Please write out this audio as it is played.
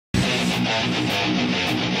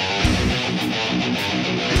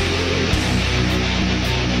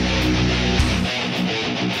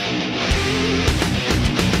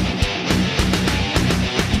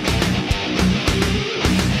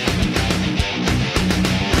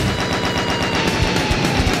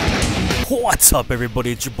What's up,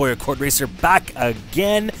 everybody? It's your boy AccordRacer back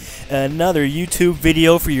again. Another YouTube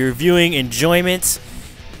video for your viewing enjoyment.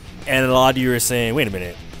 And a lot of you are saying, wait a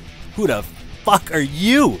minute, who the fuck are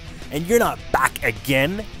you? And you're not back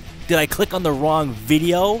again? Did I click on the wrong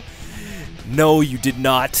video? No, you did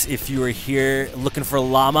not. If you are here looking for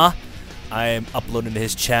Llama, I am uploading to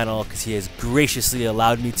his channel because he has graciously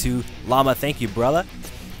allowed me to. Llama, thank you, brother.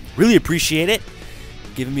 Really appreciate it.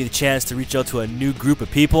 Giving me the chance to reach out to a new group of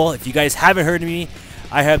people. If you guys haven't heard of me,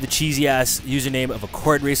 I have the cheesy ass username of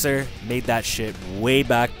AccordRacer. Made that shit way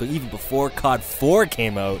back, but even before COD 4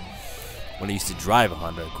 came out, when I used to drive a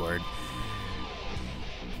Honda Accord.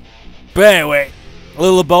 But anyway, a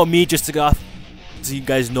little about me just to go off so you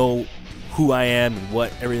guys know who I am and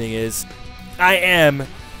what everything is. I am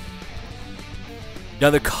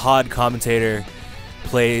another COD commentator.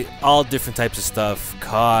 Play all different types of stuff.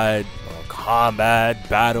 COD, Combat,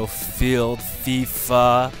 Battlefield,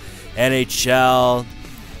 FIFA, NHL.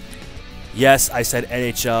 Yes, I said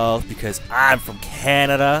NHL because I'm from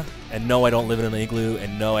Canada. And no, I don't live in an igloo.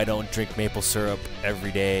 And no, I don't drink maple syrup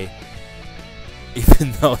every day.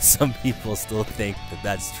 Even though some people still think that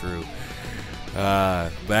that's true.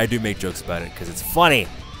 But I do make jokes about it because it's funny.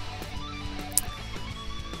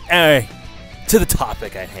 Anyway, to the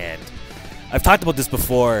topic at hand. I've talked about this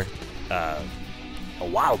before a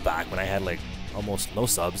while back when I had like almost no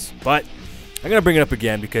subs, but I'm gonna bring it up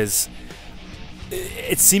again because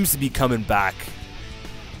it seems to be coming back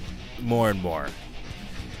more and more.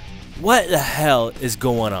 What the hell is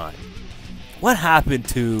going on? What happened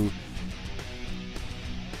to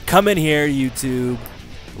come in here, YouTube,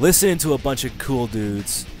 listen to a bunch of cool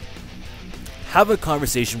dudes, have a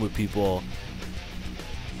conversation with people,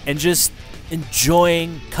 and just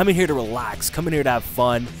enjoying, coming here to relax, coming here to have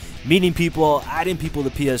fun, meeting people, adding people to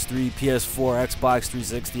PS3, PS4, Xbox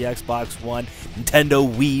 360, Xbox One,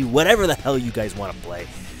 Nintendo Wii, whatever the hell you guys want to play.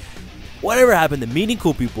 Whatever happened to meeting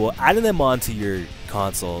cool people, adding them onto your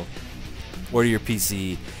console or your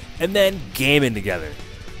PC, and then gaming together.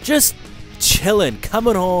 Just chilling,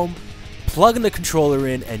 coming home, plugging the controller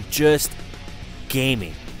in, and just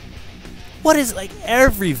gaming. What is, like,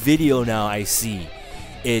 every video now I see,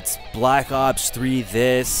 it's Black Ops 3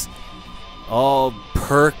 this, oh,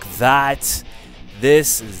 perk that,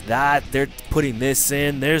 this is that, they're putting this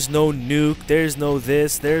in, there's no nuke, there's no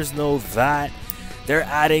this, there's no that, they're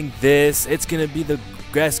adding this, it's gonna be the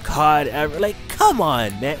best COD ever. Like, come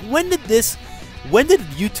on, man. When did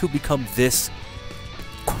YouTube become this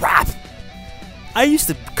crap? I used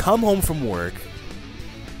to come home from work,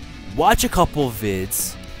 watch a couple of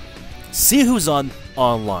vids, see who's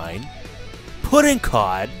online, put in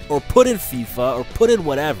COD, or put in FIFA, or put in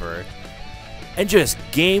whatever, and just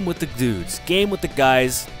game with the dudes, game with the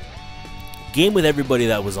guys, game with everybody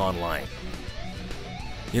that was online.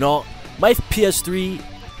 You know, my PS3,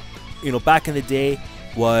 you know, back in the day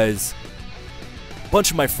was a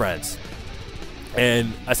bunch of my friends.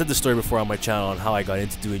 And I said this story before on my channel on how I got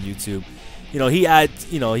into doing YouTube. You know,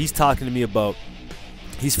 he's talking to me about,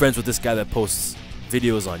 he's friends with this guy that posts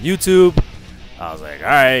videos on YouTube. I was like,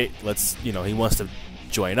 alright, let's, you know, he wants to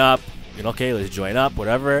join up. You know, okay, let's join up,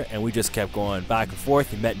 whatever. And we just kept going back and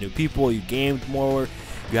forth. You met new people, you gamed more,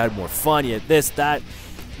 you had more fun, you had this, that.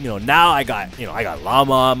 You know, now I got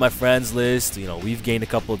Llama on my friends list. You know, we've gained a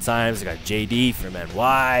couple of times. I got JD from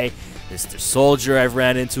NY, Mr. Soldier I've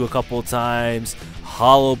ran into a couple of times,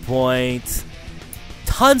 Hollow Point,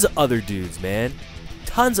 tons of other dudes, man.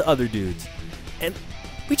 Tons of other dudes. And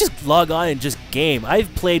we just log on and just game.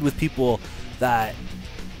 I've played with people that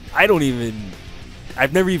I've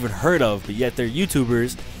never even heard of, but yet they're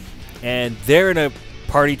YouTubers, and they're in a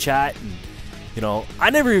party chat, and, you know, I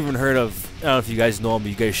never even heard of, I don't know if you guys know him, but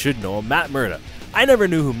you guys should know him, Matt Murda. I never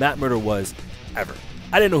knew who Matt Murda was, ever.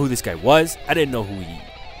 I didn't know who this guy was. I didn't know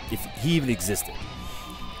if he even existed.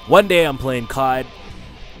 One day I'm playing COD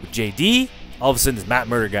with JD, all of a sudden this Matt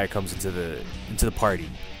Murda guy comes into the party.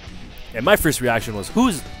 And my first reaction was,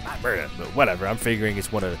 who's Matt Murda? But whatever, I'm figuring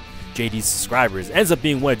it's one of JD's subscribers. It ends up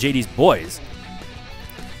being one of JD's boys.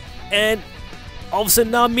 And all of a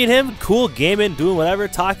sudden now I'm meeting him, cool, gaming, doing whatever,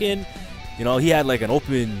 talking. You know, he had like an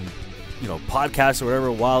open, you know, podcast or whatever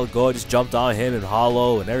a while ago. I just jumped on him and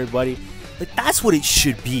Hollow and everybody. Like, that's what it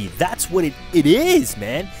should be. That's what it is,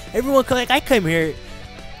 man. Everyone, like, I came here,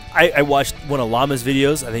 I watched one of Llama's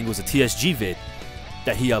videos. I think it was a TSG vid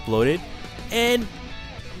that he uploaded. And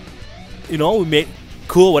you know, we made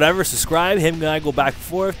cool, whatever. Subscribe. Him and I go back and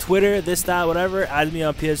forth. Twitter, this, that, whatever. Add me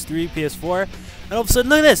on PS3, PS4, and all of a sudden,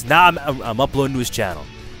 look at this. Now I'm uploading to his channel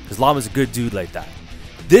because Llama's a good dude like that.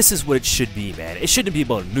 This is what it should be, man. It shouldn't be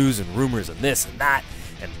about news and rumors and this and that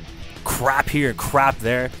and crap here and crap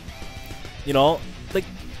there. You know, like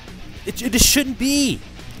it just shouldn't be.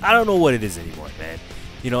 I don't know what it is anymore, man.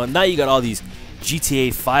 You know, and now you got all these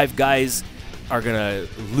GTA 5 guys are gonna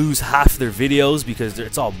lose half their videos because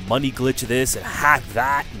it's all money glitch this and hack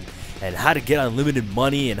that and how to get unlimited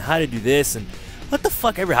money and how to do this and what the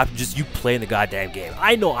fuck ever happened just you playing the goddamn game.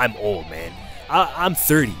 I know I'm old, man. I'm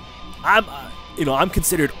 30. You know, I'm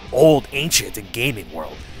considered old, ancient in gaming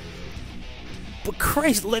world. But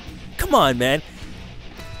Christ, like, come on, man.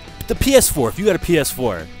 The PS4, if you got a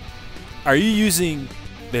PS4, are you using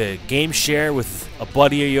the game share with a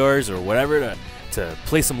buddy of yours or whatever to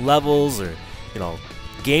play some levels or, you know,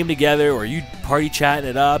 game together, or you party chatting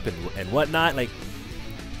it up and whatnot? Like,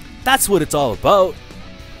 that's what it's all about.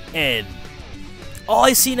 And all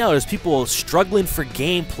I see now is people struggling for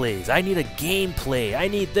gameplays. I need a gameplay. I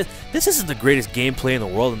need this. This isn't the greatest gameplay in the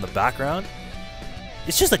world in the background.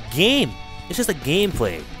 It's just a game. It's just a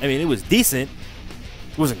gameplay. I mean, it was decent.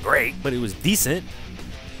 It wasn't great, but it was decent.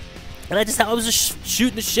 And I was just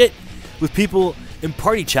shooting the shit with people in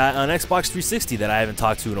party chat on Xbox 360 that I haven't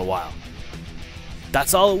talked to in a while.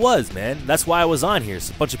 That's all it was, man. That's why I was on here.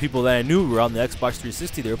 So a bunch of people that I knew were on the Xbox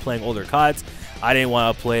 360. They were playing older CODs. I didn't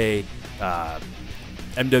want to play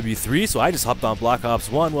MW3, so I just hopped on Black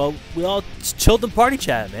Ops 1. Well, we all chilled in party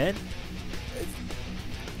chat, man.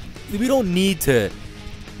 We don't need to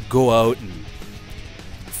go out and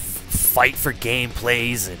fight for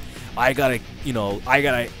gameplays, and I gotta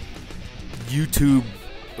YouTube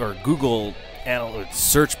or Google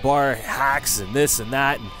search bar hacks and this and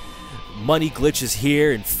that, and money glitches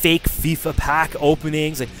here, and fake FIFA pack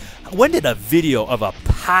openings. Like, when did a video of a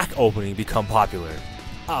pack opening become popular?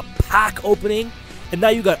 A pack opening? And now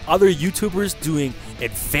you got other YouTubers doing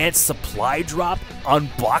advanced supply drop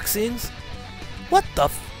unboxings? What the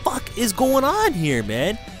fuck is going on here,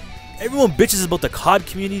 man? Everyone bitches about the COD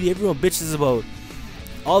community. Everyone bitches about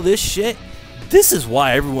all this shit. This is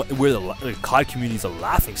why where the COD community is a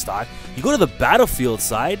laughing stock. You go to the Battlefield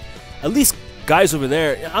side, at least guys over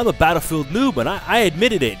there, I'm a Battlefield noob, and I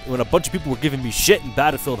admitted it when a bunch of people were giving me shit in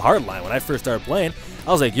Battlefield Hardline when I first started playing.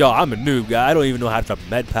 I was like, yo, I'm a noob guy. I don't even know how to drop a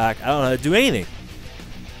med pack. I don't know how to do anything.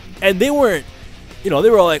 And they weren't, you know,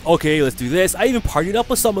 they were all like, okay, let's do this. I even partied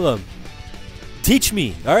up with some of them. Teach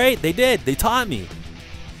me, all right? They did. They taught me.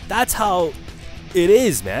 That's how it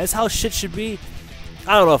is, man. That's how shit should be.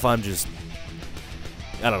 I don't know if I'm just,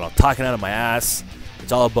 I don't know, talking out of my ass.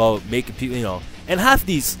 It's all about making people, you know. And half of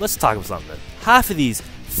these, let's talk about something. Half of these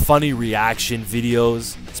funny reaction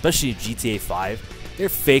videos, especially in GTA 5, they're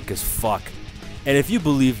fake as fuck. And if you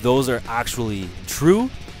believe those are actually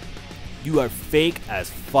true, you are fake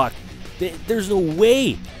as fuck. There's no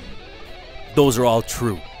way those are all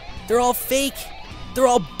true. They're all fake. They're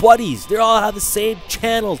all buddies. They all have the same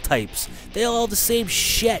channel types. They all have the same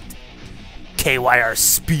shit. KYR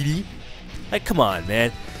Speedy. Like, come on,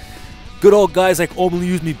 man. Good old guys like Only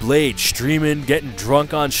Use Me Blade, streaming, getting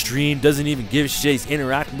drunk on stream, doesn't even give a shit. He's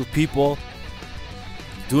interacting with people,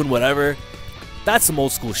 doing whatever. That's some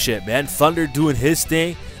old school shit, man. Thunder doing his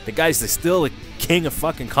thing. The guy's still the king of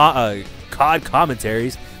fucking COD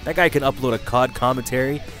commentaries. That guy can upload a COD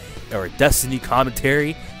commentary or a Destiny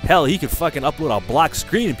commentary. Hell, he can fucking upload a black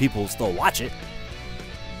screen and people will still watch it.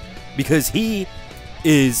 Because he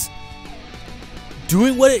is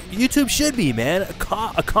doing what YouTube should be, man.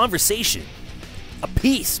 A conversation. A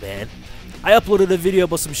piece, man. I uploaded a video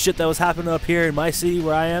about some shit that was happening up here in my city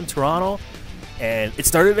where I am, Toronto. And it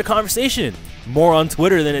started a conversation. More on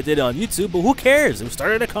Twitter than it did on YouTube, but who cares? It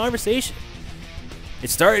started a conversation.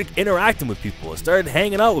 It started interacting with people. It started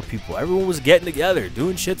hanging out with people. Everyone was getting together,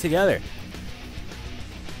 doing shit together.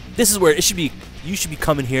 This is where it should be. You should be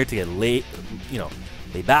coming here to get lay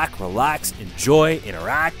back, relax, enjoy,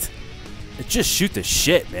 interact, and just shoot the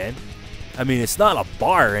shit, man. I mean, it's not a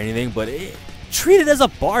bar or anything, but treat it as a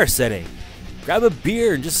bar setting. Grab a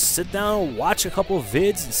beer and just sit down, watch a couple of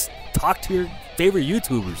vids, and talk to your favorite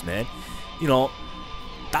YouTubers, man. You know,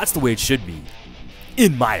 that's the way it should be,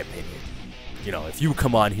 in my opinion. You know, if you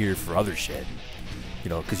come on here for other shit, you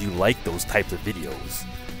know, because you like those types of videos,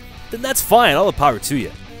 then that's fine. All the power to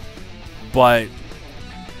you. But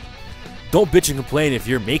don't bitch and complain if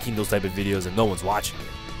you're making those type of videos and no one's watching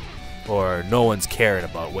you, or no one's caring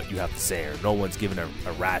about what you have to say, or no one's giving a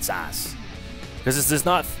rat's ass. Because it's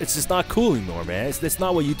just not cool anymore, man. It's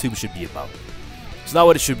not what YouTube should be about. It's not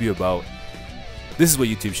what it should be about. This is what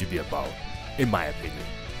YouTube should be about, in my opinion.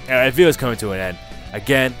 the video's coming to an end.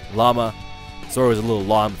 Again, Llama, sorry it was a little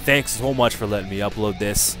long. Thanks so much for letting me upload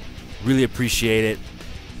this. Really appreciate it.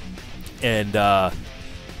 And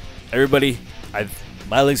everybody,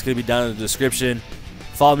 my link's gonna be down in the description.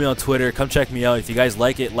 Follow me on Twitter. Come check me out. If you guys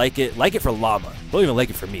like it for Llama. Don't even like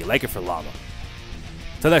it for me. Like it for Llama.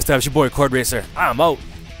 Till next time, it's your boy AccordRacer. I'm out.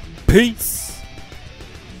 Peace.